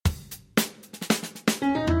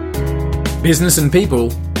Business and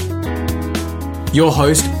People. Your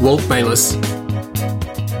host, Walt Bayliss.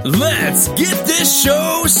 Let's get this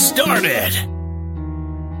show started.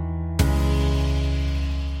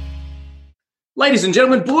 Ladies and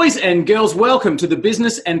gentlemen, boys and girls, welcome to the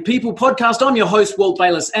Business and People podcast. I'm your host, Walt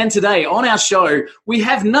Bayliss, and today on our show, we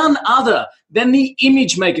have none other than the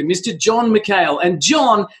image maker, Mr. Jon Michail. And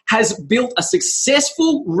Jon has built a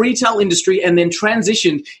successful retail industry and then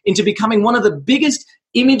transitioned into becoming one of the biggest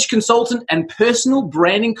image consultant and personal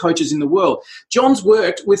branding coaches in the world. Jon's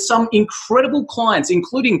worked with some incredible clients,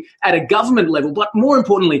 including at a government level, but more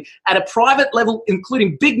importantly, at a private level,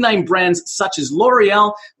 including big name brands such as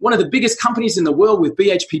L'Oreal, one of the biggest companies in the world with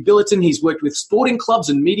BHP Billiton. He's worked with sporting clubs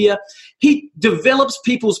and media. He develops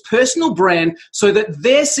people's personal brand so that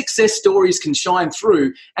their success stories can shine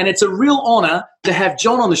through. And it's a real honor to have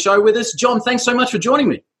Jon on the show with us. Jon, thanks so much for joining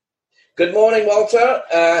me. Good morning, Walter,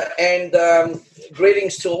 and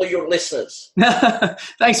greetings to all your listeners.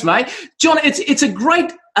 Thanks, mate. Jon, it's a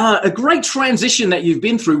great transition that you've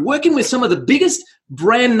been through, working with some of the biggest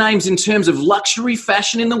brand names in terms of luxury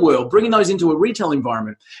fashion in the world, bringing those into a retail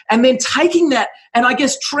environment, and then taking that and I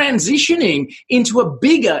guess transitioning into a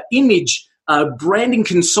bigger image branding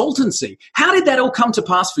consultancy. How did that all come to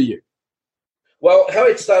pass for you? Well, how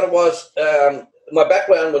it started was my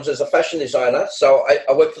background was as a fashion designer, so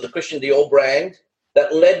I worked for the Christian Dior brand.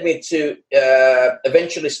 That led me to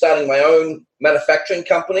eventually starting my own manufacturing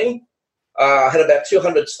company. I had about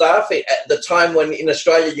 200 staff at the time when in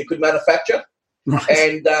Australia you could manufacture,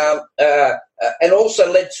 right. And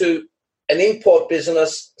also led to an import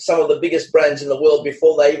business, some of the biggest brands in the world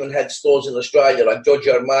before they even had stores in Australia, like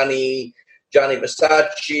Giorgio Armani, Gianni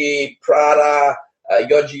Versace, Prada,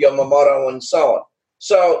 Yohji Yamamoto, and so on.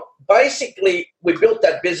 So basically, we built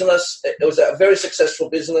that business. It was a very successful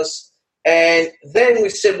business. And then we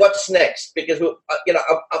said, what's next? Because,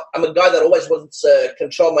 I'm a guy that always wants to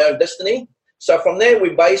control my own destiny. So from there,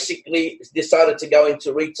 we basically decided to go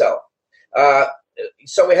into retail.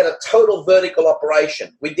 So we had a total vertical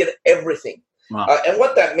operation. We did everything. Wow. And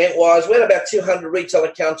what that meant was we had about 200 retail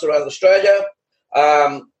accounts around Australia.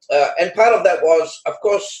 And part of that was, of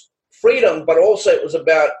course, freedom, but also it was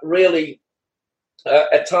about really...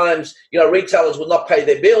 at times, retailers would not pay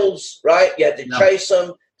their bills, right? You had to chase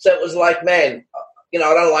them. So it was like, man, I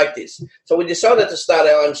don't like this. So we decided to start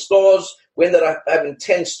our own stores. We ended up having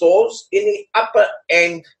 10 stores in the upper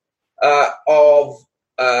end of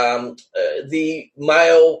the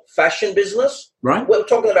male fashion business. Right. We're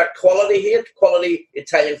talking about quality here, quality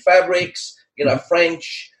Italian fabrics,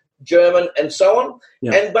 French, German, and so on.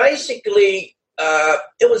 Yeah. And basically,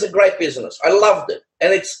 it was a great business. I loved it.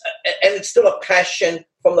 And it's still a passion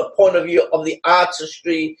from the point of view of the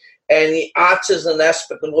artistry and the artisan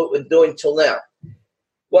aspect of what we're doing till now.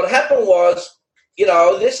 What happened was,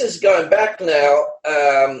 this is going back now,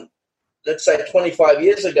 let's say 25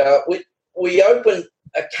 years ago, we opened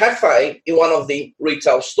a cafe in one of the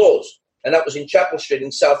retail stores, and that was in Chapel Street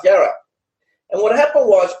in South Yarra. And what happened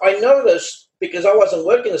was I noticed, because I wasn't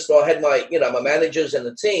working the store, I had my, my managers and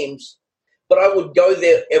the teams, but I would go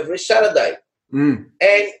there every Saturday. Mm.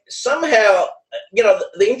 And somehow,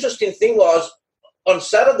 the interesting thing was on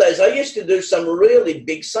Saturdays, I used to do some really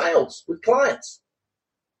big sales with clients.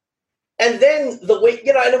 And then the week,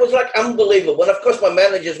 and it was like unbelievable. And of course, my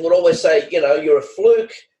managers would always say, you're a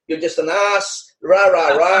fluke, you're just an ass, rah,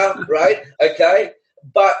 rah, rah, right? Okay.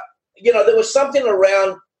 But, there was something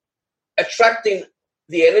around attracting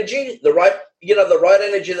the energy, the right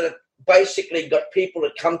energy that basically got people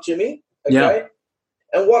to come to me. Okay. Yeah.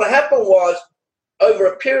 And what happened was, over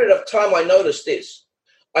a period of time, I noticed this.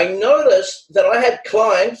 I noticed that I had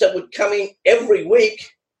clients that would come in every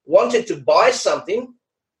week wanting to buy something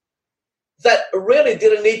that really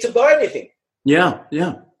didn't need to buy anything. Yeah,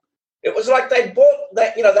 yeah. It was like they bought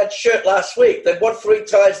that, that shirt last week. They bought 3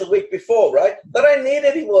 ties the week before, right? They don't need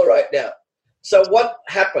any more right now. So what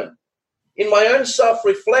happened? In my own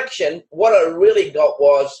self-reflection, what I really got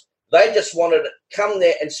was they just wanted to come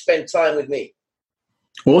there and spend time with me.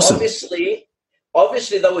 Awesome.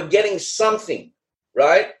 Obviously, they were getting something,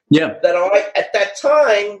 right? Yeah. That I, at that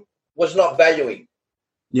time, was not valuing.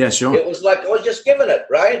 Yeah, sure. It was like I was just giving it,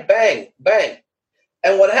 right? Bang, bang.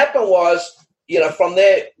 And what happened was, from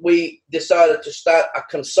there, we decided to start a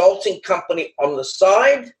consulting company on the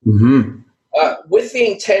side with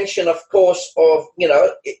the intention, of course, of,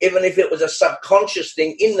 even if it was a subconscious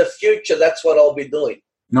thing, in the future, that's what I'll be doing.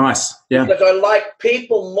 Nice. Yeah. Because I like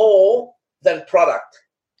people more than product.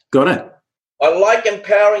 Got it. I like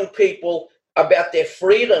empowering people about their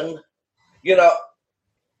freedom,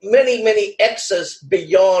 many, many X's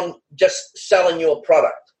beyond just selling you a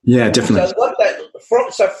product. Yeah, definitely.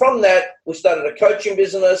 From that, we started a coaching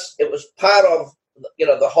business. It was part of,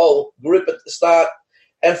 the whole group at the start.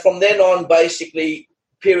 And from then on, basically,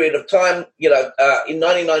 period of time, in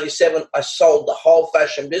 1997, I sold the whole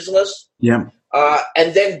fashion business. Yeah.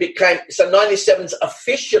 And then 97's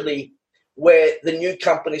officially where the new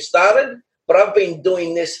company started. But I've been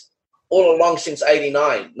doing this all along since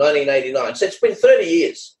 1989. So it's been 30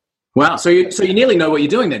 years. Wow. So you nearly know what you're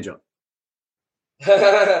doing then, John.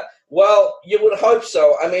 Well, you would hope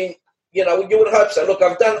so. I mean, you would hope so. Look,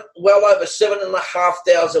 I've done well over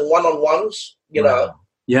 7,500 one-on-ones, Wow.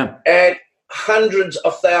 Yeah. and hundreds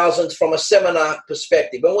of thousands from a seminar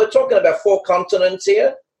perspective. And we're talking about 4 continents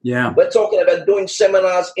here. Yeah. We're talking about doing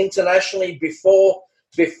seminars internationally before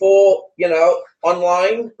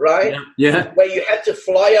online, right? Yeah. Where you had to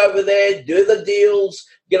fly over there, do the deals,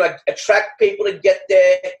 attract people to get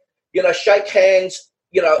there, shake hands,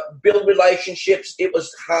 build relationships. It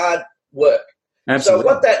was hard work. Absolutely. So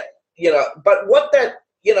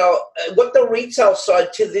what the retail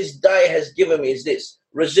side to this day has given me is this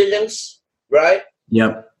resilience, right?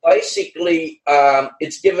 Yep. Basically,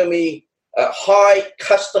 it's given me high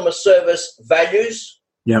customer service values.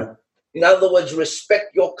 Yep. In other words,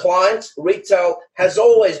 respect your clients. Retail has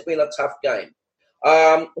always been a tough game.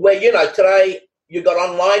 Where, today you got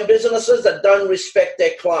online businesses that don't respect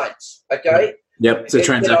their clients, okay? Yep, it's a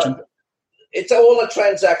transaction. It's all a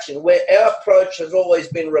transaction where our approach has always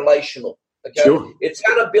been relational, okay? Sure. It's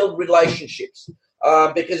how to build relationships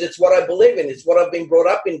because it's what I believe in. It's what I've been brought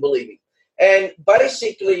up in believing. And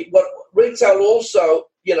basically what retail also,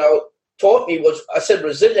 taught me was, I said,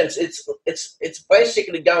 resilience. It's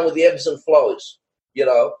basically going with the ebbs and flows,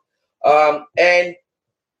 so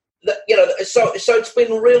it's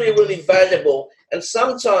been really, really valuable. And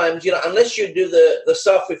sometimes, unless you do the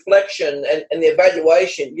self-reflection and the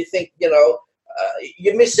evaluation, you think,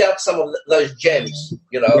 you miss out some of those gems,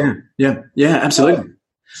 Yeah, absolutely.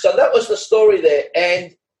 So that was the story there.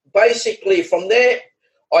 And basically from there,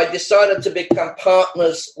 I decided to become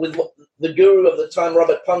partners with the guru of the time,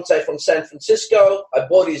 Robert Ponte from San Francisco. I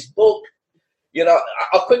bought his book.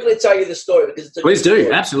 I'll quickly tell you the story because it's a Please do.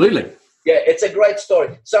 story. Absolutely. Yeah, it's a great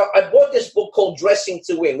story. So I bought this book called Dressing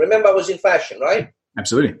to Win. Remember, I was in fashion, right?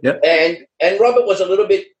 Absolutely. Yep. And Robert was a little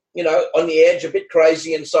bit, on the edge, a bit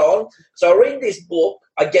crazy and so on. So I read this book.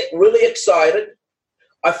 I get really excited.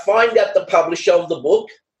 I find out the publisher of the book.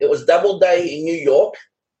 It was Doubleday in New York.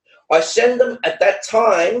 I send them at that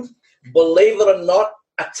time, believe it or not,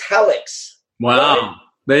 italics. Wow. Right?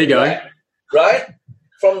 There you go. Right?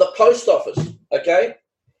 From the post office, okay?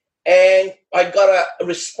 And I got a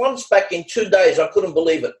response back in 2 days. I couldn't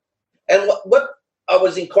believe it. And what I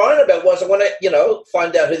was inquiring about was I want to,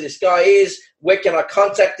 find out who this guy is. Where can I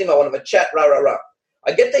contact him? I want to have a chat, rah.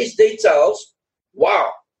 I get these details. Wow.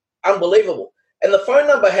 Unbelievable. And the phone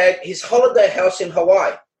number had his holiday house in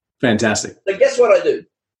Hawaii. Fantastic. So guess what I do?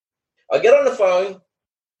 I get on the phone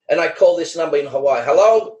and I call this number in Hawaii.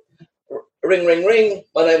 Hello? Ring.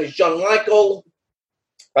 My name is Jon Michail.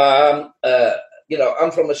 I'm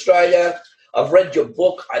from Australia. I've read your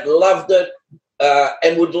book. I loved it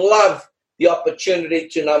and would love the opportunity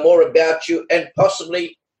to know more about you and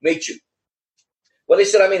possibly meet you. Well, he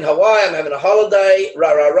said, I'm in Hawaii. I'm having a holiday.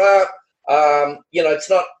 Rah. It's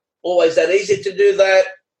not always that easy to do that.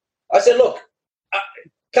 I said, look,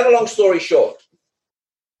 cut a long story short.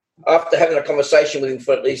 After having a conversation with him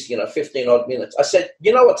for at least, 15 odd minutes, I said,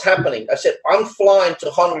 you know what's happening? I said, I'm flying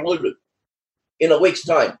to Honolulu in a week's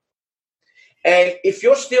time. And if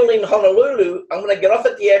you're still in Honolulu, I'm going to get off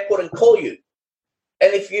at the airport and call you.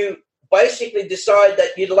 And if you basically decide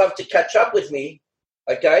that you'd love to catch up with me,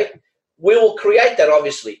 okay, we will create that,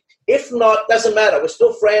 obviously. If not, doesn't matter. We're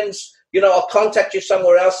still friends. I'll contact you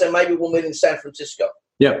somewhere else and maybe we'll meet in San Francisco.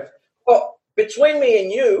 Yeah. Well, between me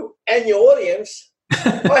and you and your audience,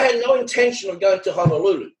 I had no intention of going to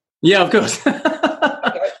Honolulu. Yeah, of course.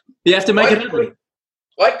 Okay? You have to make it happen.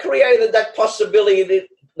 I created that possibility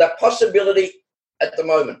at the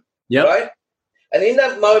moment. Yep. Right? And in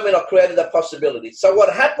that moment, I created that possibility. So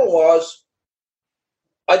what happened was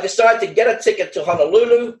I decided to get a ticket to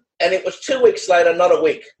Honolulu, and it was 2 weeks later, not a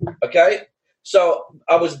week. Okay? So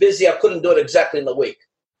I was busy. I couldn't do it exactly in the week.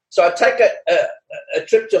 So I take a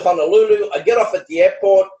trip to Honolulu. I get off at the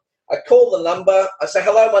airport. I call the number. I say,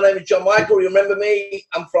 hello, my name is Jon Michail. You remember me?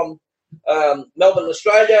 I'm from Melbourne,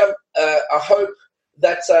 Australia. I hope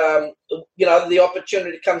that, the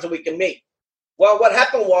opportunity comes and we can meet. Well, what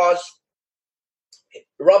happened was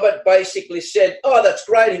Robert basically said, oh, that's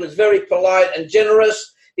great. He was very polite and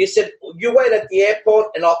generous. He said, you wait at the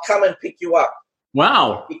airport and I'll come and pick you up.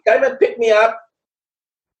 Wow. He came and picked me up.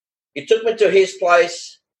 He took me to his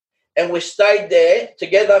place. and we stayed there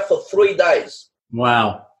together for 3 days.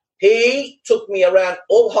 Wow. He took me around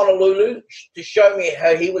all Honolulu to show me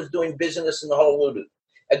how he was doing business in Honolulu.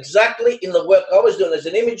 Exactly in the work I was doing as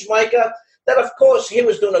an image maker, that of course he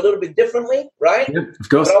was doing a little bit differently, right? Yep, of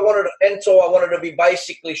course. But I wanted to mentor, I wanted to be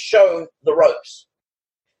basically shown the ropes.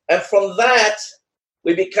 And from that,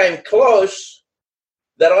 we became close,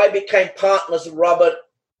 that I became partners with Robert,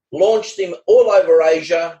 launched him all over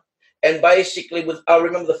Asia, and basically I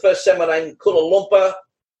remember the first seminar in Kuala Lumpur,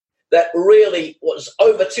 that really was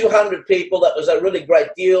over 200 people. That was a really great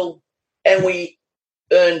deal, and we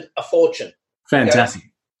earned a fortune. Fantastic. Okay?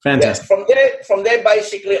 Fantastic. Yeah, from there,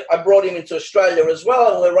 basically, I brought him into Australia as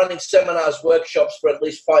well, and we're running seminars, workshops for at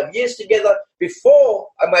least 5 years together before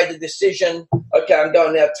I made the decision, okay, I'm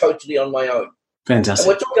going now totally on my own. Fantastic.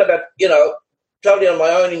 And we're talking about, totally on my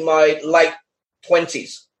own in my late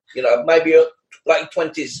 20s, maybe late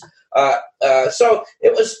 20s. So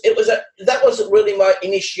that was really my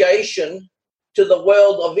initiation to the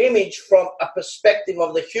world of image from a perspective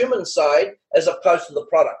of the human side as opposed to the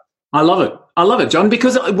product. I love it, John,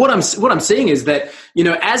 because what I'm seeing is that,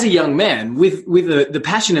 as a young man with the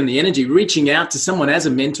passion and the energy, reaching out to someone as a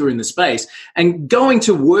mentor in the space and going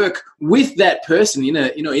to work with that person in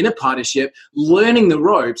a partnership, learning the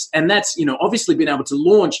ropes. And that's, obviously been able to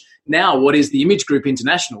launch now what is the Image Group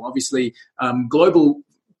International, obviously global,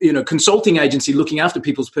 consulting agency looking after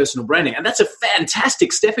people's personal branding. And that's a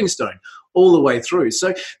fantastic stepping stone all the way through.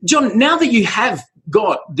 So, John, now that you have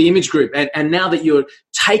got the Image Group and now that you're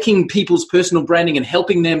taking people's personal branding and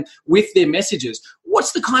helping them with their messages,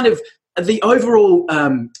 what's the kind of the overall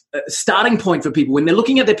starting point for people when they're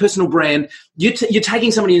looking at their personal brand? You're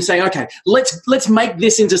taking somebody and saying, okay, let's make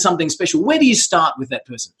this into something special. Where do you start with that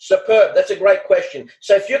person? Superb. That's a great question.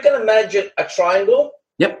 So if you can imagine a triangle.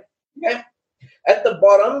 Yep. Yeah. At the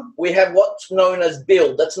bottom, we have what's known as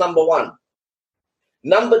build. That's number one.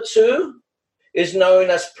 Number two is known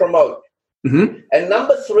as promote. Mm-hmm. And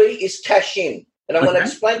number three is cash in. And I'm going to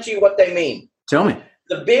explain to you what they mean. Tell me.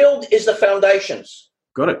 The build is the foundations.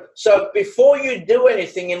 Got it. So before you do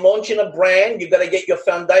anything in launching a brand, you've got to get your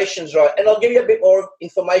foundations right. And I'll give you a bit more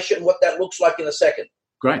information what that looks like in a second.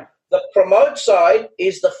 Great. The promote side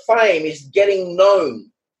is the fame, is getting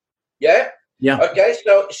known. Yeah? Yeah. Okay,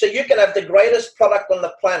 so you can have the greatest product on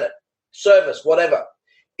the planet, service, whatever.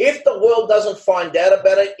 If the world doesn't find out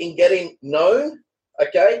about it in getting known,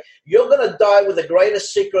 okay, you're going to die with the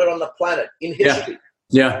greatest secret on the planet in history.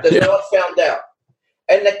 Yeah. That's not found out.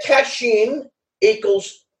 And the cash in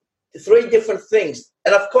equals three different things.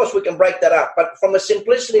 And of course, we can break that up. But from a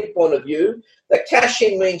simplicity point of view, the cash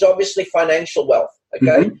in means obviously financial wealth. Okay,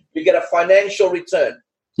 Mm-hmm. You get a financial return.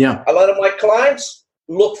 Yeah. A lot of my clients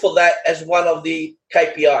look for that as one of the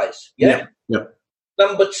KPIs. Yeah.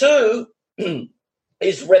 Number two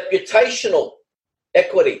is reputational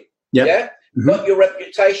equity. Yeah. Mm-hmm. What your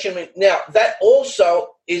reputation now, that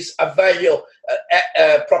also is a value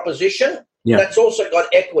proposition. Yeah. That's also got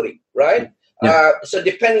equity, right? Yeah. So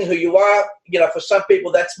depending who you are, for some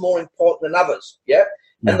people that's more important than others. Yeah.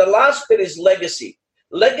 And the last bit is legacy.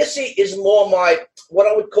 Legacy is more what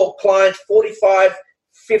I would call clients 45,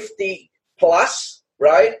 50 plus,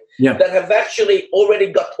 right? Yeah. That have actually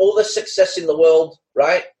already got all the success in the world,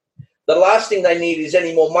 right? The last thing they need is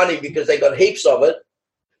any more money because they got heaps of it.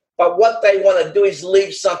 But what they want to do is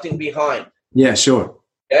leave something behind. Yeah, sure.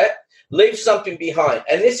 Yeah, leave something behind.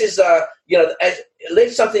 And this is,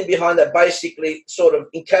 leave something behind that basically sort of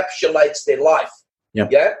encapsulates their life. Yeah.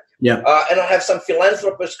 Yeah. Yeah. And I have some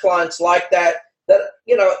philanthropist clients like that,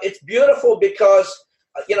 it's beautiful because,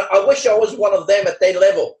 I wish I was one of them at their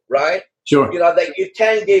level, right? Sure. That you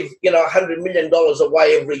can give, $100 million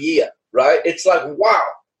away every year, right? It's like, wow,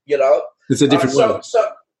 It's a different world.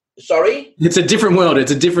 Sorry? It's a different world.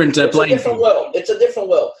 It's a different playing field. It's a different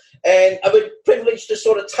world. And I've been privileged to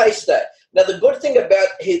sort of taste that. Now, the good thing about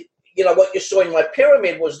what you saw in my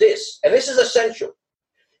pyramid was this, and this is essential.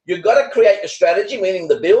 You've got to create a strategy, meaning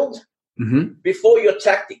the build, before your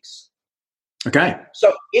tactics. Okay.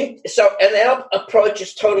 So our approach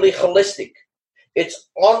is totally holistic. It's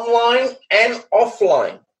online and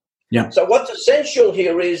offline. Yeah. So what's essential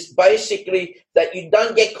here is basically that you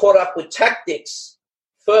don't get caught up with tactics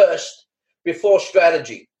first before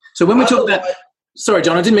strategy. So when we talk about, sorry,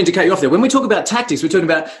 John, I didn't mean to cut you off there. When we talk about tactics, we're talking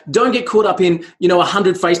about don't get caught up in,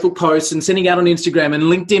 100 Facebook posts and sending out on Instagram and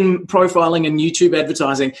LinkedIn profiling and YouTube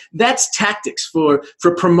advertising. That's tactics for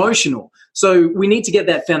promotional. So we need to get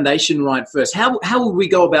that foundation right first. How will we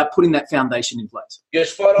go about putting that foundation in place? You're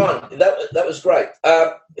spot on. That was great.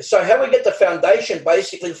 So how we get the foundation,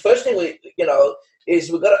 basically, the first thing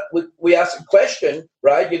is we ask a question,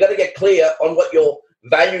 right? You got to get clear on what your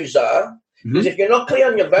values are. Because if you're not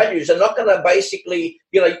clear on your values, they're not going to basically,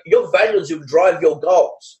 your values will drive your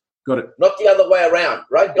goals. Got it. Not the other way around,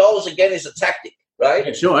 right? Goals, again, is a tactic, right?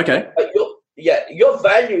 Yeah, sure, okay. But your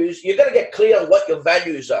values, you've got to get clear on what your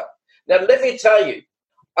values are. Now, let me tell you,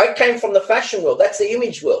 I came from the fashion world. That's the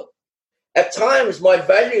image world. At times, my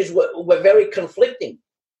values were very conflicting,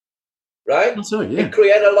 right? So, yeah. It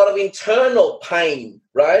created a lot of internal pain,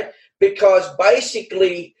 right? Because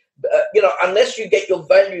basically, unless you get your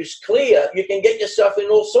values clear, you can get yourself in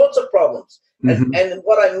all sorts of problems. And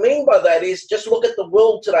what I mean by that is just look at the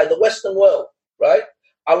world today, the Western world, right?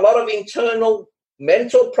 A lot of internal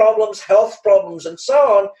mental problems, health problems, and so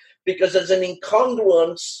on, because there's an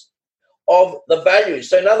incongruence of the values.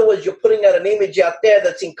 So in other words, you're putting out an image out there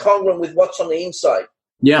that's incongruent with what's on the inside.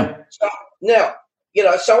 Yeah. So now,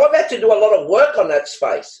 so I've had to do a lot of work on that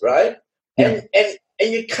space, right? Yeah.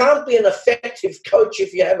 And you can't be an effective coach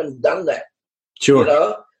if you haven't done that. Sure.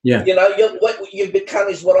 Yeah. What you've become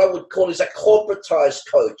is what I would call is a corporatized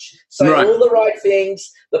coach. Saying all the right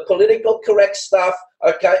things, the political correct stuff,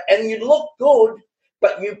 okay? And you look good,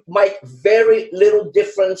 but you make very little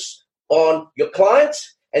difference on your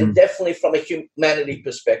clients and definitely from a humanity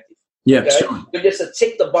perspective. Yeah, okay? sure. You're just a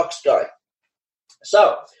tick-the-box guy.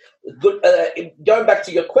 So, going back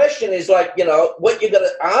to your question is what you're going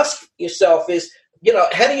to ask yourself is,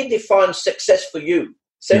 how do you define success for you?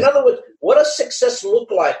 So in other words, what does success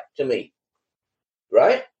look like to me?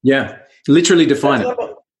 Right? Yeah. Literally define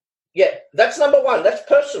it. That's number one. That's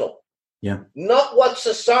personal. Yeah. Not what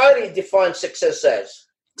society defines success as.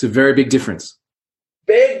 It's a very big difference.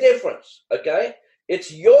 Big difference. Okay?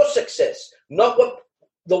 It's your success, not what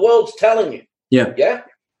the world's telling you. Yeah. Yeah?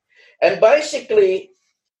 And basically,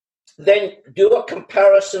 then do a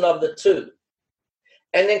comparison of the two.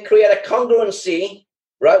 And then create a congruency,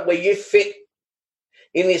 right, where you fit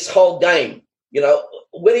in this whole game.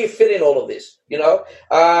 Where do you fit in all of this?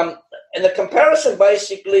 And the comparison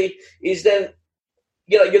basically is then,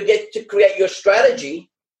 you get to create your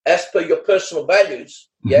strategy as per your personal values,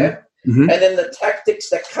 yeah? And then the tactics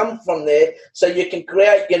that come from there, so you can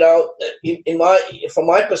create, from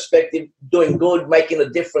my perspective, doing good, making a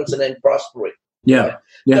difference, and then prospering. Yeah. Right?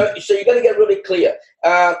 Yeah. So you've got to get really clear.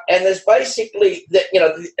 And there's basically,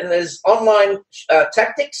 and there's online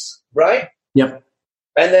tactics, right? Yep.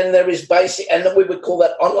 And then there is and then we would call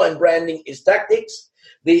that online branding is tactics.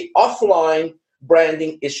 The offline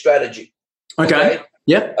branding is strategy. Okay.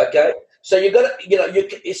 Yep. Okay. So you got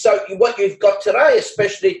to, so what you've got today,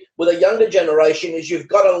 especially with a younger generation, is you've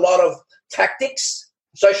got a lot of tactics,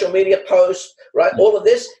 social media posts, right? All of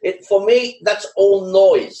this. For me, that's all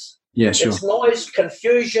noise. Yeah, sure. It's noise,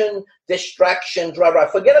 confusion, distraction,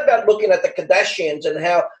 right? Forget about looking at the Kardashians and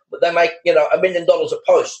how they make, $1 million a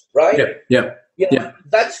post, right? Yeah.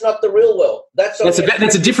 That's not the real world. That's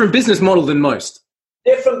a different business model than most.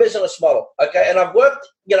 Different business model, okay? And I've worked,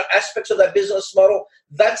 aspects of that business model.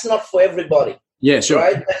 That's not for everybody. Yeah, sure.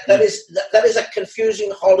 Right? That is a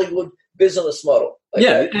confusing Hollywood business model.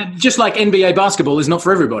 Okay? Yeah, just like NBA basketball is not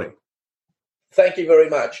for everybody. Thank you very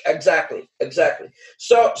much. Exactly.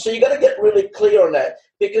 So you got to get really clear on that,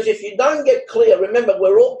 because if you don't get clear, remember,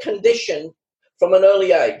 we're all conditioned from an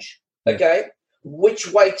early age, okay,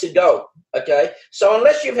 which way to go, okay? So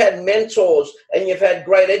unless you've had mentors and you've had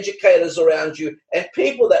great educators around you and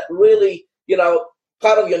people that really,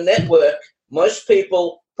 part of your network, most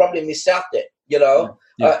people probably miss out there, and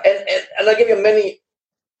I'll give you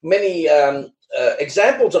many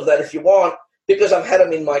examples of that if you want, because I've had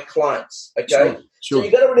them in my clients, okay? Sure. So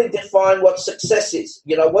you got to really define what success is,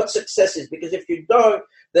 because if you don't,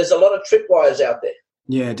 there's a lot of tripwires out there.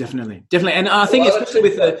 Yeah, definitely. And I think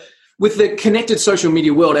especially with the connected social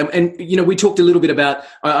media world, and we talked a little bit about,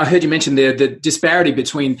 I heard you mention there, the disparity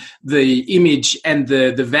between the image and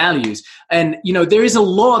the values. And, there is a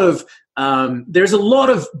lot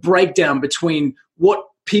of breakdown between what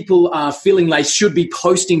people are feeling they should be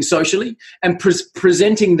posting socially and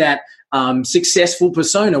presenting that successful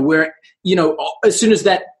persona where, as soon as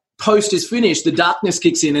that post is finished, the darkness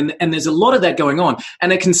kicks in, and there's a lot of that going on.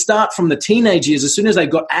 And it can start from the teenage years, as soon as they've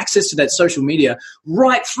got access to that social media,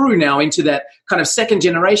 right through now into that kind of second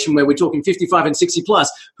generation where we're talking 55 and 60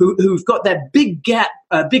 plus, who've got that big gap,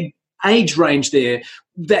 big age range there,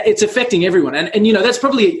 that it's affecting everyone. And that's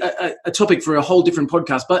probably a topic for a whole different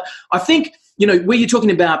podcast. But I think, where you're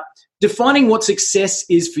talking about defining what success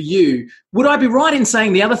is for you, would I be right in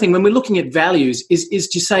saying the other thing when we're looking at values is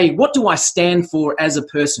to say, what do I stand for as a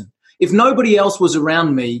person? If nobody else was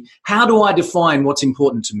around me, how do I define what's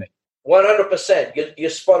important to me? 100%. You're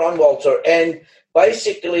spot on, Walter. And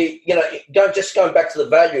basically, going back to the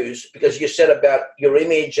values, because you said about your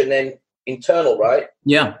image and then internal, right?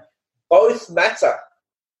 Yeah. Both matter.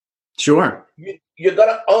 Sure. You got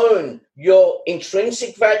to own your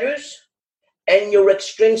intrinsic values and your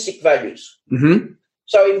extrinsic values. Mm-hmm.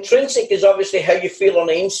 So intrinsic is obviously how you feel on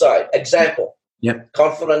the inside. Example. Yep.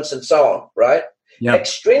 Confidence and so on, right? Yep.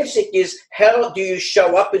 Extrinsic is how do you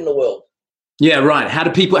show up in the world? Yeah, right. How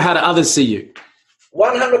do others see you?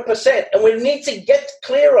 100%. And we need to get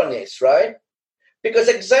clear on this, right? Because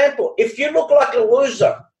example, if you look like a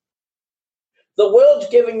loser, the world's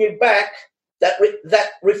giving you back that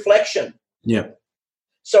reflection. Yeah.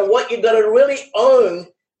 So what you got to really own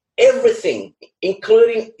everything,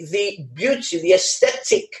 including the beauty, the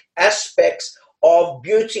aesthetic aspects of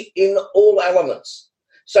beauty in all elements.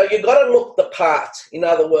 So you got to look the part, in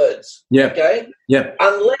other words. Yeah. Okay. Yeah.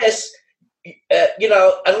 Unless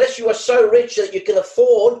you are so rich that you can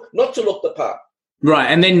afford not to look the part. Right,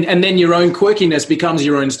 and then your own quirkiness becomes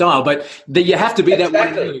your own style, but you have to be exactly.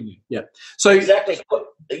 that way. Yeah. So exactly.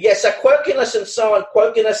 Yes, so quirkiness and so on,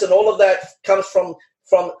 quirkiness and all of that comes from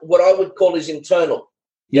what I would call is internal.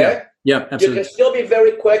 Yeah. Yeah, absolutely. You can still be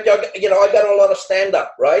very quirky. I got a lot of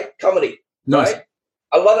stand-up, right? Comedy. Nice. Right?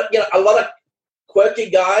 A lot of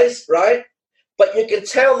quirky guys, right? But you can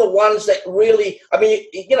tell the ones that really,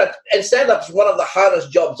 and stand-up is one of the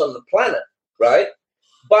hardest jobs on the planet, right?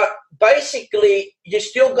 But basically, you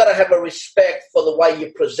still got to have a respect for the way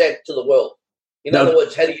you present to the world. In other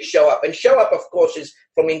words, how do you show up? And show up, of course, is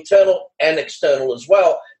from internal and external as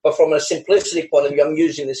well. But from a simplicity point of view, I'm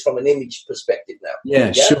using this from an image perspective now.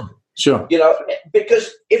 Yeah? Sure.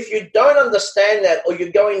 Because if you don't understand that or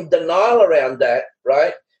you go in denial around that,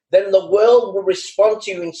 right, then the world will respond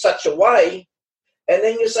to you in such a way. And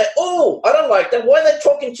then you say, oh, I don't like that. Why are they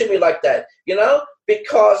talking to me like that?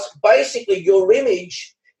 Because basically your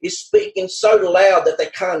image is speaking so loud that they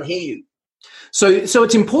can't hear you. So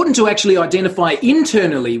it's important to actually identify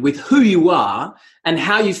internally with who you are and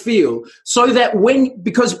how you feel so that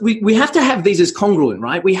because we have to have these as congruent,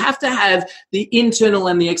 right? We have to have the internal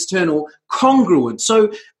and the external congruent.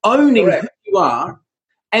 So owning Correct. who you are,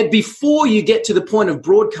 and before you get to the point of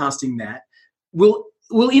broadcasting that, will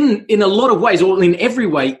in a lot of ways, or in every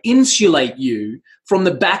way, insulate you from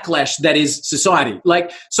the backlash that is society.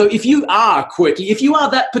 Like, so if you are quirky, if you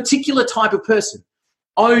are that particular type of person,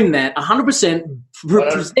 own that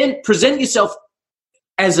 100%, present yourself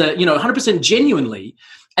as 100% genuinely.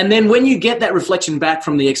 And then when you get that reflection back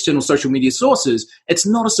from the external social media sources, it's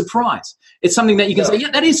not a surprise. It's something that you can say,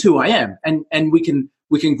 yeah, that is who I am. And we can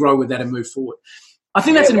grow with that and move forward. I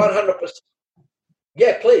think that's 100%.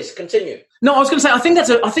 Yeah, please continue. No, I was going to say, I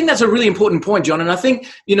think that's a really important point, John. And I think,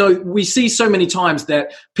 we see so many times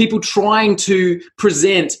that people trying to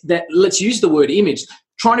present that, let's use the word image,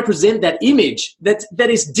 trying to present that image that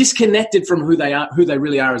is disconnected from who they are, who they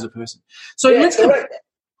really are as a person. So let's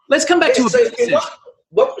come back to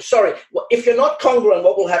if you're not congruent,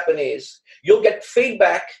 what will happen is you'll get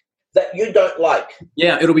feedback that you don't like.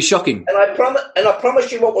 Yeah, it'll be shocking. And I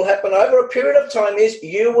promise you what will happen over a period of time is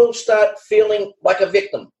you will start feeling like a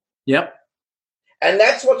victim. Yep. And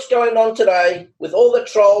that's what's going on today with all the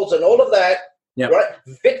trolls and all of that. Yep. Right?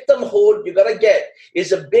 Victimhood, you got to get,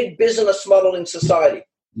 is a big business model in society.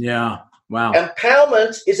 Yeah. Wow.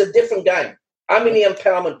 Empowerment is a different game. I'm in the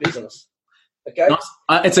empowerment business. Okay. Nice.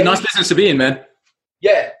 It's a nice business to be in, man.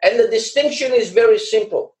 Yeah. And the distinction is very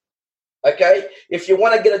simple. Okay. If you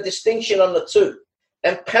want to get a distinction on the two,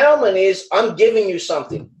 empowerment is I'm giving you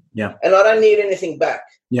something. Yeah. And I don't need anything back.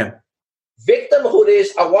 Yeah. Victimhood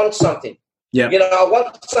is I want something. Yeah. I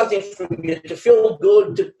want something from you to feel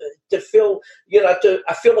good, to feel,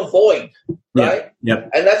 I feel a void, right? Yeah.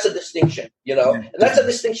 And that's a distinction, and that's a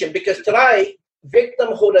distinction because today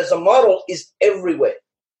victimhood as a model is everywhere.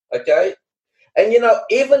 Okay. And,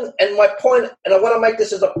 and my point, and I want to make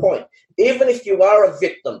this as a point, even if you are a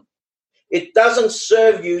victim, it doesn't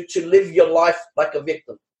serve you to live your life like a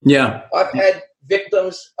victim. Yeah. I've had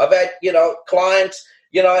victims, I've had, clients,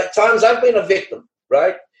 at times I've been a victim,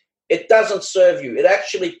 right? It doesn't serve you. It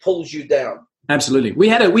actually pulls you down. Absolutely. We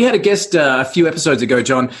had a guest a few episodes ago,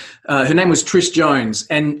 John. Her name was Trish Jones,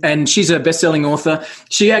 and she's a best-selling author.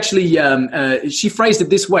 She actually she phrased it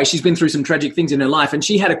this way. She's been through some tragic things in her life, and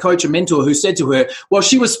she had a coach, a mentor, who said to her, while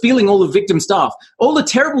she was spilling all the victim stuff, all the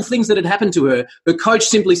terrible things that had happened to her, her coach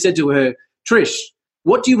simply said to her, Trish,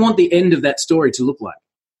 what do you want the end of that story to look like?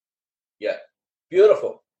 Yeah.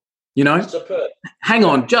 Beautiful. Superb. Hang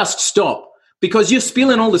on, just stop. Because you're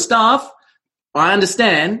spilling all the stuff, I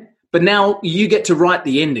understand, but now you get to write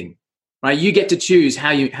the ending, right? You get to choose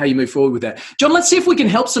how you move forward with that. John, let's see if we can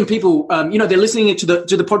help some people. They're listening to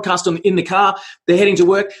the podcast in the car, they're heading to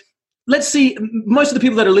work. let's see, most of the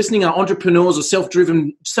people that are listening are entrepreneurs or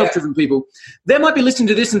self-driven people. They might be listening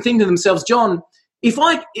to this and thinking to themselves, John, if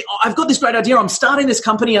I've got this great idea, I'm starting this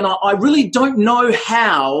company and I really don't know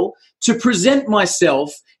how to present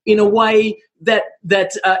myself in a way that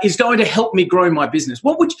is going to help me grow my business.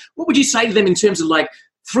 What would you say to them in terms of like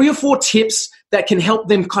 3 or 4 tips that can help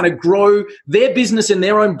them kind of grow their business and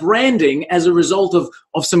their own branding as a result of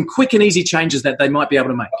some quick and easy changes that they might be able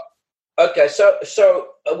to make? Okay, so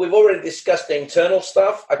we've already discussed the internal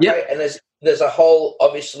stuff, okay, and there's a whole,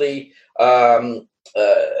 obviously,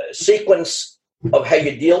 sequence of how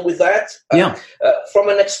you deal with that. From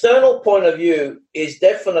an external point of view, is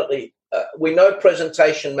definitely, we know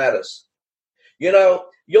presentation matters. You know,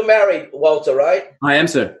 you're married, Walter, right? I am,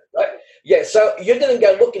 sir. Right? Yeah, so you didn't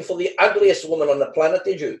go looking for the ugliest woman on the planet,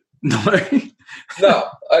 did you? No. No,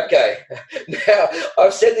 okay. Now,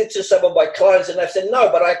 I've said it to some of my clients and I've said,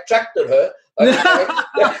 no, but I attracted her. Okay?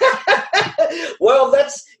 Well,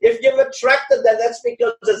 if you've attracted that, that's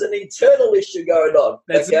because there's an internal issue going on,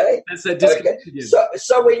 okay? That's a disconnect.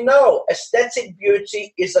 So we know aesthetic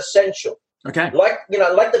beauty is essential. Okay. Like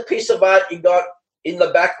the piece of art you got in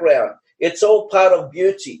the background, it's all part of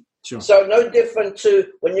beauty. Sure. So no different to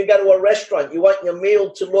when you go to a restaurant, you want your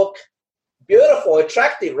meal to look beautiful,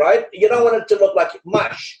 attractive, right? You don't want it to look like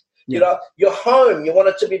mush. Yeah. You know, your home, you want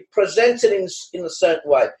it to be presented in a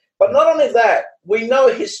certain way. But not only that, we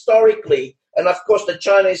know historically, and of course the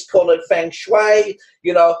Chinese call it feng shui,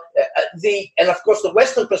 you know, and of course the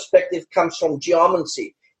Western perspective comes from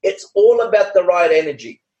geomancy. It's all about the right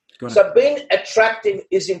energy. So being attractive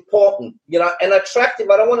is important, you know, and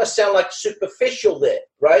attractive, I don't want to sound like superficial there,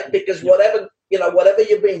 right? Because whatever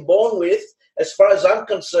you've been born with, as far as I'm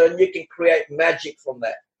concerned, you can create magic from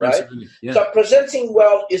that, right? Yeah. So presenting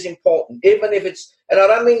well is important, even if it's, and I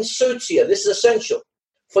don't mean suits here, this is essential.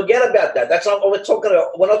 Forget about that. That's not what we're talking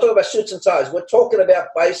about. We're not talking about suits and ties. We're talking about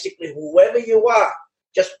basically whoever you are,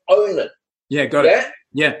 just own it. Yeah, got it.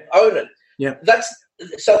 Yeah. Own it. Yeah. That's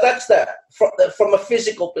that from a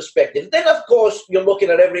physical perspective. Then, of course, you're looking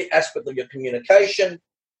at every aspect of your communication,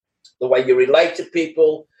 the way you relate to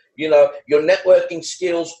people, you know, your networking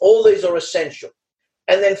skills. All these are essential.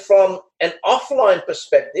 And then from an offline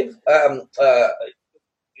perspective,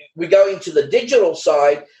 we go into the digital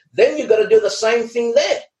side. Then you've got to do the same thing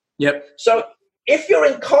there. Yep. So if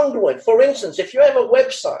you're incongruent, for instance, if you have a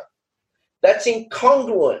website that's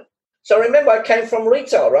incongruent. So remember, I came from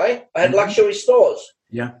retail, right? I had luxury stores.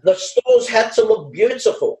 Yeah. The stores had to look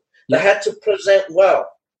beautiful. They had to present well.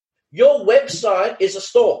 Your website is a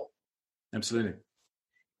store. Absolutely.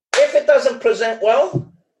 If it doesn't present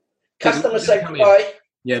well, customers say goodbye.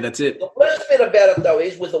 Yeah, that's it. The worst bit about it, though,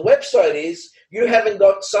 is with the website is you haven't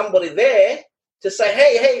got somebody there to say,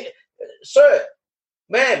 hey, sir,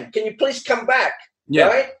 ma'am, can you please come back? Yeah.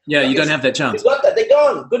 Right? Yeah, you don't have that chance. You got that. They're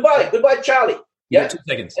gone. Goodbye, Charlie. Yeah, 2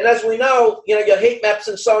 seconds. And as we know, you know, your heat maps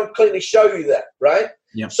and so on clearly show you that, right?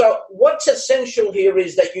 Yeah. So what's essential here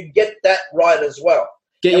is that you get that right as well.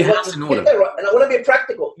 Get your house in order. Right, and I want to be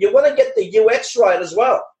practical. You want to get the UX right as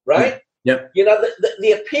well, right? Yeah. You know,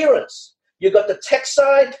 the appearance. You've got the tech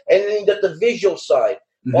side and then you've got the visual side.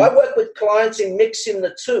 Mm-hmm. I work with clients in mixing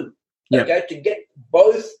the two, okay, to get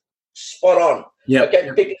both spot on. Yeah. Okay,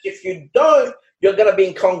 because if you don't, you're going to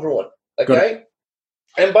be incongruent, okay?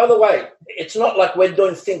 And by the way, it's not like we're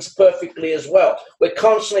doing things perfectly as well. We're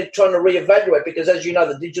constantly trying to reevaluate because, as you know,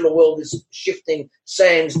 the digital world is shifting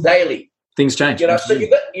sands daily. Things change. You know, so you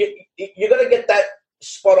got to get that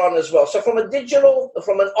spot on as well. So from an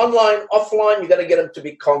online, offline, you got to get them to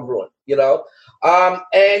be congruent. You know,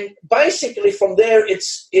 and basically from there,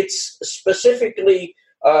 it's specifically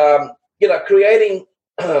creating.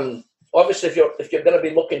 Obviously, if you're going to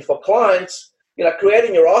be looking for clients. You know,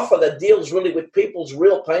 creating your offer that deals really with people's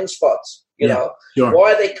real pain spots. You know, sure.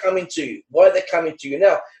 Why are they coming to you?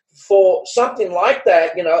 Now, for something like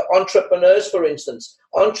that, you know, entrepreneurs, for instance,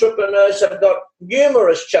 entrepreneurs have got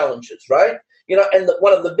numerous challenges, right? You know, and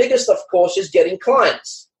one of the biggest, of course, is getting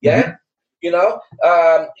clients. Yeah, mm-hmm. You know,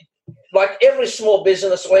 like every small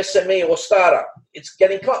business or SME or startup, it's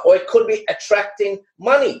getting clients, or it could be attracting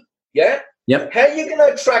money. Yeah. Yep. How are you going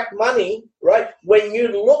to attract money, right, when you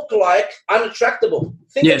look like unattractable?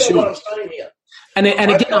 Think about what I'm saying here. And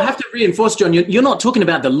again, I have to reinforce, John, you're not talking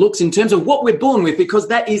about the looks in terms of what we're born with, because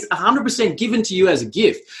that is 100% given to you as a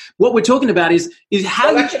gift. What we're talking about is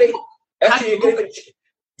how you can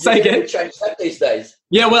say again. Change that these days.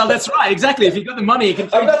 Yeah, well, that's right, exactly. If you've got the money, you can.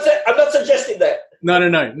 I'm not suggesting that. not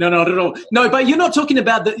at all. No, but you're not talking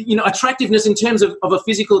about the attractiveness in terms of a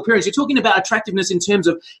physical appearance. You're talking about attractiveness in terms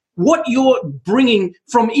of what you're bringing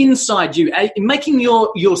from inside you, making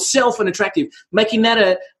yourself an attractive, making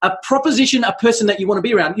that a proposition, a person that you want to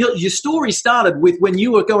be around. Your story started with when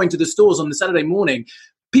you were going to the stores on the Saturday morning.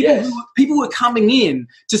 People were coming in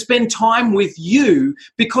to spend time with you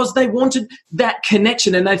because they wanted that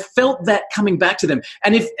connection and they felt that coming back to them.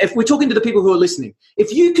 And if we're talking to the people who are listening,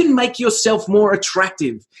 if you can make yourself more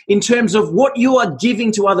attractive in terms of what you are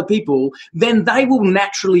giving to other people, then they will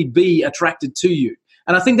naturally be attracted to you.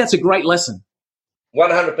 And I think that's a great lesson.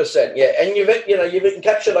 100%, yeah. And you've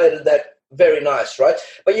encapsulated that very nice, right?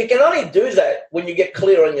 But you can only do that when you get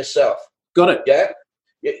clear on yourself. Got it. Yeah.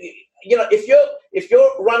 If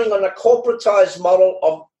you're running on a corporatized model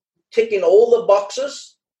of ticking all the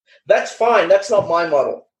boxes, that's fine. That's not my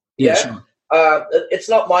model. Yeah. Sure. It's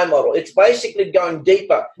not my model. It's basically going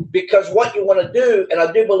deeper, because what you want to do, and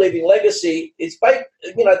I do believe in legacy, is at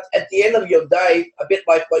the end of your day, a bit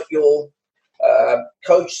like what your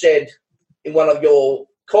coach said in one of your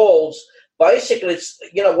calls. Basically, it's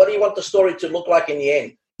what do you want the story to look like in the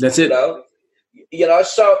end? That's it.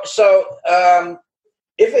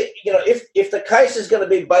 If the case is going to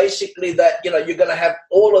be basically that you're going to have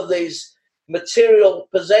all of these material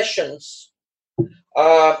possessions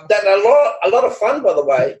that are a lot of fun, by the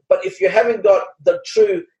way, but if you haven't got the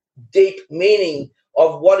true deep meaning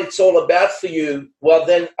of what it's all about for you, well,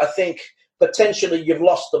 then I think potentially you've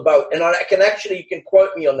lost the boat. And you can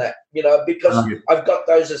quote me on that, because I've got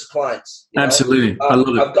those as clients. Absolutely. I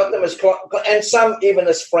love it. I've got them as clients, and some even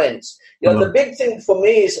as friends. The big thing for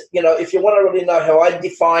me is, if you want to really know how I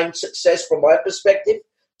define success from my perspective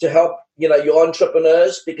to help, your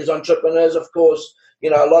entrepreneurs, because entrepreneurs, of course, a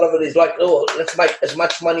lot of it is like, oh, let's make as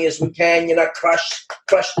much money as we can, crush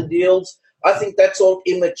the deals. I think that's all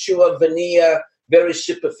immature, veneer, very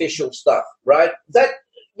superficial stuff, right? That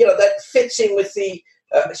fits in with the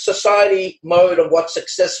society mode of what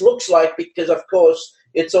success looks like, because, of course,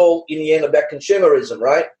 it's all in the end about consumerism,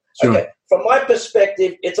 right? Sure. Okay. From my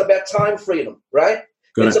perspective, it's about time freedom, right?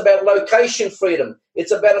 It's about location freedom.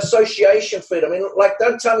 It's about association freedom. I mean,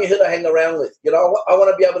 don't tell me who to hang around with. I want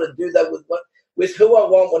to be able to do that with who I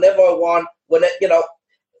want, whenever I want,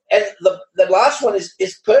 And the last one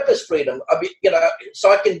is purpose freedom.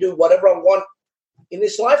 So I can do whatever I want in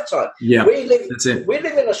this lifetime. Yeah, we live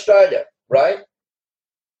in Australia, right?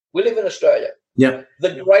 We live in Australia. Yeah.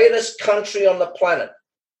 The greatest country on the planet.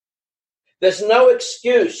 There's no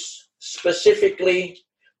excuse specifically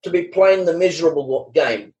to be playing the miserable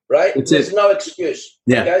game, right? There's no excuse.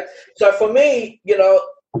 Yeah. Okay. So for me,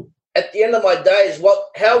 at the end of my days,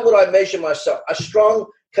 how would I measure myself? A strong,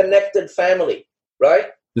 connected family, right?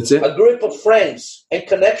 That's it. A group of friends and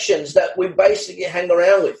connections that we basically hang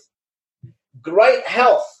around with. Great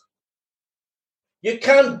health. You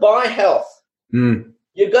can't buy health.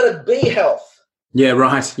 You've got to be health. Yeah,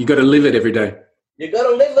 right. You got to live it every day. You got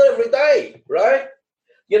to live it every day, right?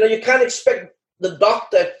 You can't expect the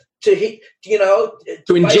doctor to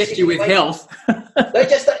inject you with health. They're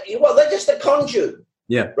just a conduit.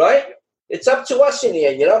 Yeah. Right? It's up to us in the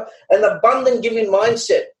end, an abundant giving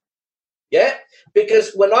mindset. Yeah?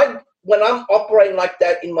 Because when I'm operating like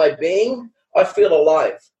that in my being, I feel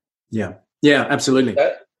alive. Yeah. Yeah, absolutely.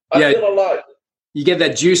 Okay? I feel alive. You get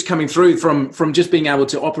that juice coming through from just being able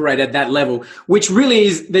to operate at that level, which really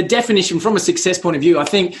is the definition from a success point of view. I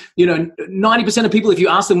think, 90% of people, if you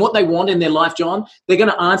ask them what they want in their life, John, they're going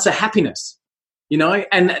to answer happiness,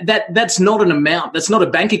 and that's not an amount. That's not a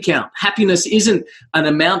bank account. Happiness isn't an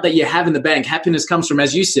amount that you have in the bank. Happiness comes from,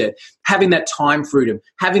 as you said, having that time freedom,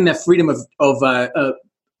 having that freedom of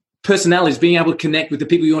personalities, being able to connect with the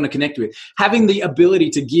people you want to connect with, having the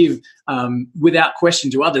ability to give without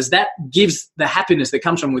question to others. That gives the happiness that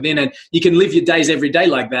comes from within, and you can live your days every day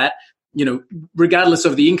like that, regardless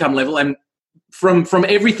of the income level. And from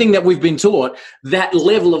everything that we've been taught, that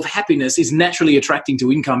level of happiness is naturally attracting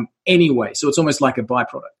to income anyway. So it's almost like a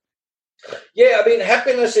byproduct. Yeah, I mean,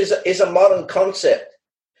 happiness is a modern concept.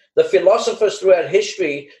 The philosophers throughout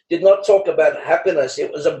history did not talk about happiness.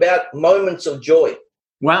 It was about moments of joy.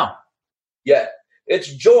 Wow. Yeah,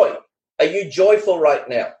 it's joy. Are you joyful right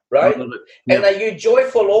now, right? Yeah. And are you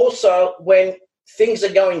joyful also when things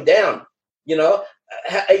are going down?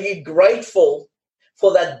 Are you grateful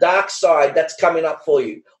for that dark side that's coming up for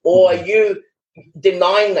you? Or are you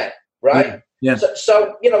denying that, right? Yeah.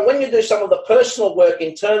 So when you do some of the personal work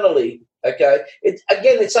internally, okay,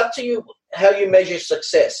 it's up to you how you measure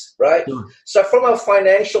success, right? Yeah. So from a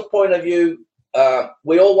financial point of view,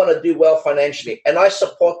 we all want to do well financially, and I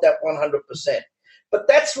support that 100%. But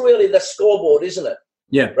that's really the scoreboard, isn't it?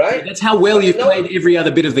 Yeah. Right? That's how well you've played every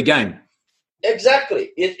other bit of the game.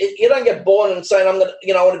 Exactly. You don't get born and saying, I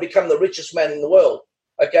want to become the richest man in the world.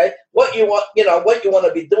 Okay. What you want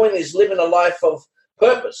to be doing is living a life of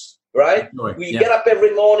purpose, right? You get up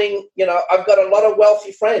every morning, I've got a lot of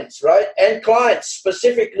wealthy friends, right? And clients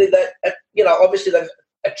specifically that, obviously they've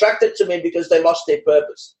attracted to me because they lost their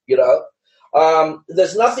purpose,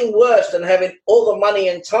 There's nothing worse than having all the money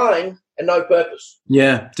and time and no purpose.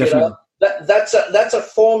 Yeah, definitely. That's a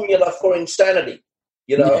formula for insanity,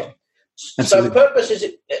 Yeah, so purpose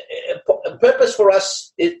for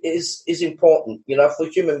us is important, for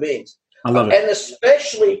human beings. I love it. And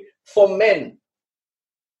especially for men.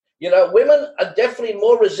 Women are definitely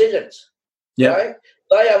more resilient. Yeah. Right?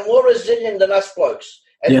 They are more resilient than us blokes.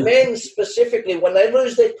 And men specifically, when they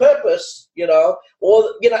lose their purpose, and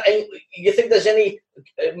you think there's any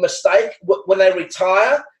mistake when they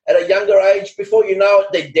retire at a younger age, before you know it,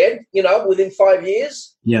 they're dead, within 5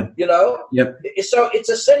 years. Yeah. Yep. So it's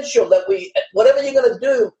essential that whatever you're going to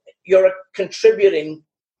do, you're contributing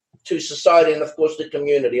to society and, of course, the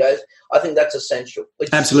community. I think that's essential.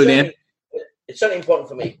 Absolutely. It's certainly important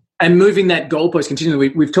for me. And moving that goalpost continually,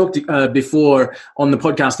 we've talked before on the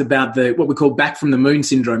podcast about what we call back from the moon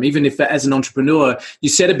syndrome. Even if as an entrepreneur, you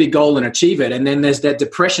set a big goal and achieve it, and then there's that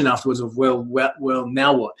depression afterwards of, well,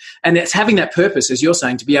 now what? And it's having that purpose, as you're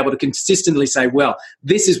saying, to be able to consistently say, well,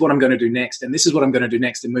 this is what I'm going to do next, and this is what I'm going to do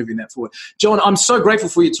next, and moving that forward. John, I'm so grateful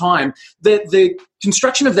for your time. The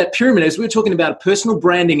construction of that pyramid, as we were talking about personal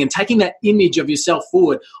branding and taking that image of yourself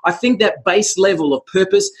forward, I think that base level of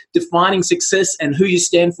purpose, defining success and who you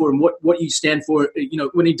stand for and what you stand for,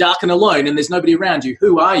 when you're dark and alone and there's nobody around you,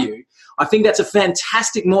 who are you? I think that's a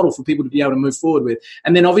fantastic model for people to be able to move forward with.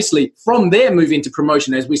 And then obviously from there, move into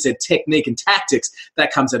promotion, as we said, technique and tactics.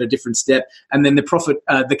 That comes at a different step. And then the profit,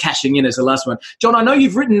 the cashing in is the last one. John, I know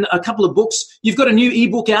you've written a couple of books. You've got a new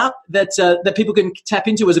ebook out that people can tap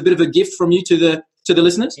into as a bit of a gift from you to the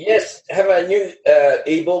listeners? Yes, I have a new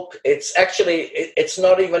ebook. It's actually, it's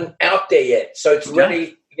not even out there yet. So it's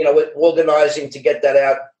ready, we're organizing to get that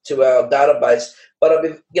out to our database. But I've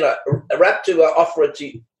been, wrapped to offer it to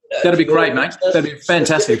you. That'd be great, mate. That'd be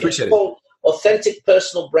fantastic. Appreciate it. It's called Authentic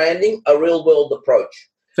Personal Branding, a Real-World Approach.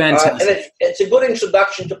 Fantastic. And it's a good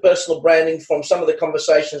introduction to personal branding from some of the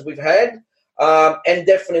conversations we've had. And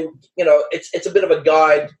definitely, it's a bit of a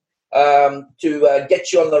guide to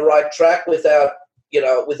get you on the right track without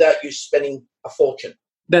you spending a fortune.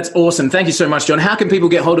 That's awesome. Thank you so much, John. How can people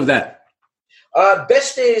get hold of that?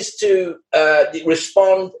 Best is to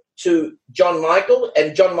respond to Jon Michail,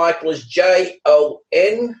 and Jon Michail is JonMichail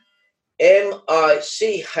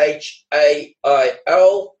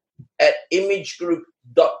at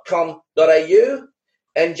imagegroup.com.au,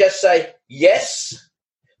 and just say, yes,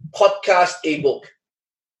 podcast ebook.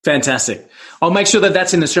 Fantastic. I'll make sure that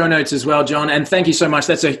that's in the show notes as well, John. And thank you so much.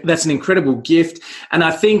 That's an incredible gift. And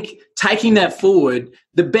I think taking that forward,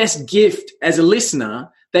 the best gift as a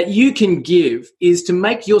listener that you can give is to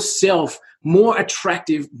make yourself more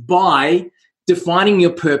attractive by defining your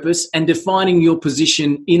purpose and defining your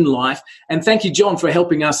position in life. And thank you, John, for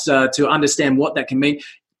helping us to understand what that can mean.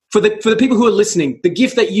 For the people who are listening, the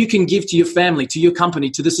gift that you can give to your family, to your company,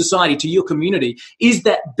 to the society, to your community is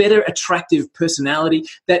that better attractive personality,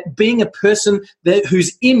 that being a person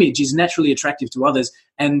whose image is naturally attractive to others.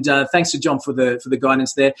 And thanks to John for the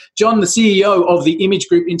guidance there. John, the CEO of the Image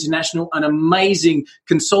Group International, an amazing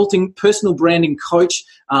consulting, personal branding coach.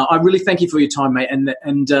 I really thank you for your time, mate, and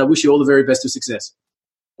wish you all the very best of success.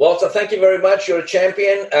 Walter, thank you very much. You're a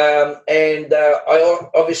champion. And I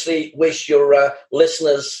obviously wish your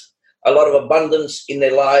listeners a lot of abundance in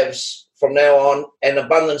their lives from now on. And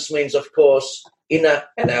abundance means, of course, inner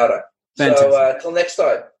and outer. Fantastic. So until next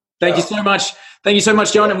time. Thank you so much. Thank you so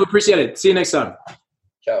much, John, and we appreciate it. See you next time.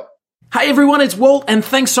 Ciao. Hey everyone, it's Walt, and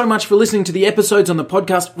thanks so much for listening to the episodes on the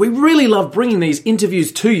podcast. We really love bringing these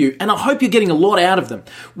interviews to you, and I hope you're getting a lot out of them.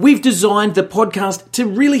 We've designed the podcast to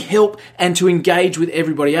really help and to engage with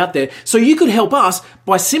everybody out there, so you could help us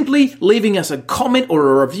by simply leaving us a comment or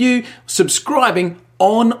a review, subscribing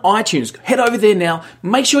on iTunes. Head over there now,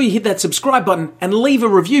 make sure you hit that subscribe button and leave a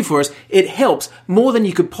review for us. It helps more than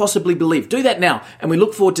you could possibly believe. Do that now, and we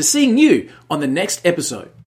look forward to seeing you on the next episode.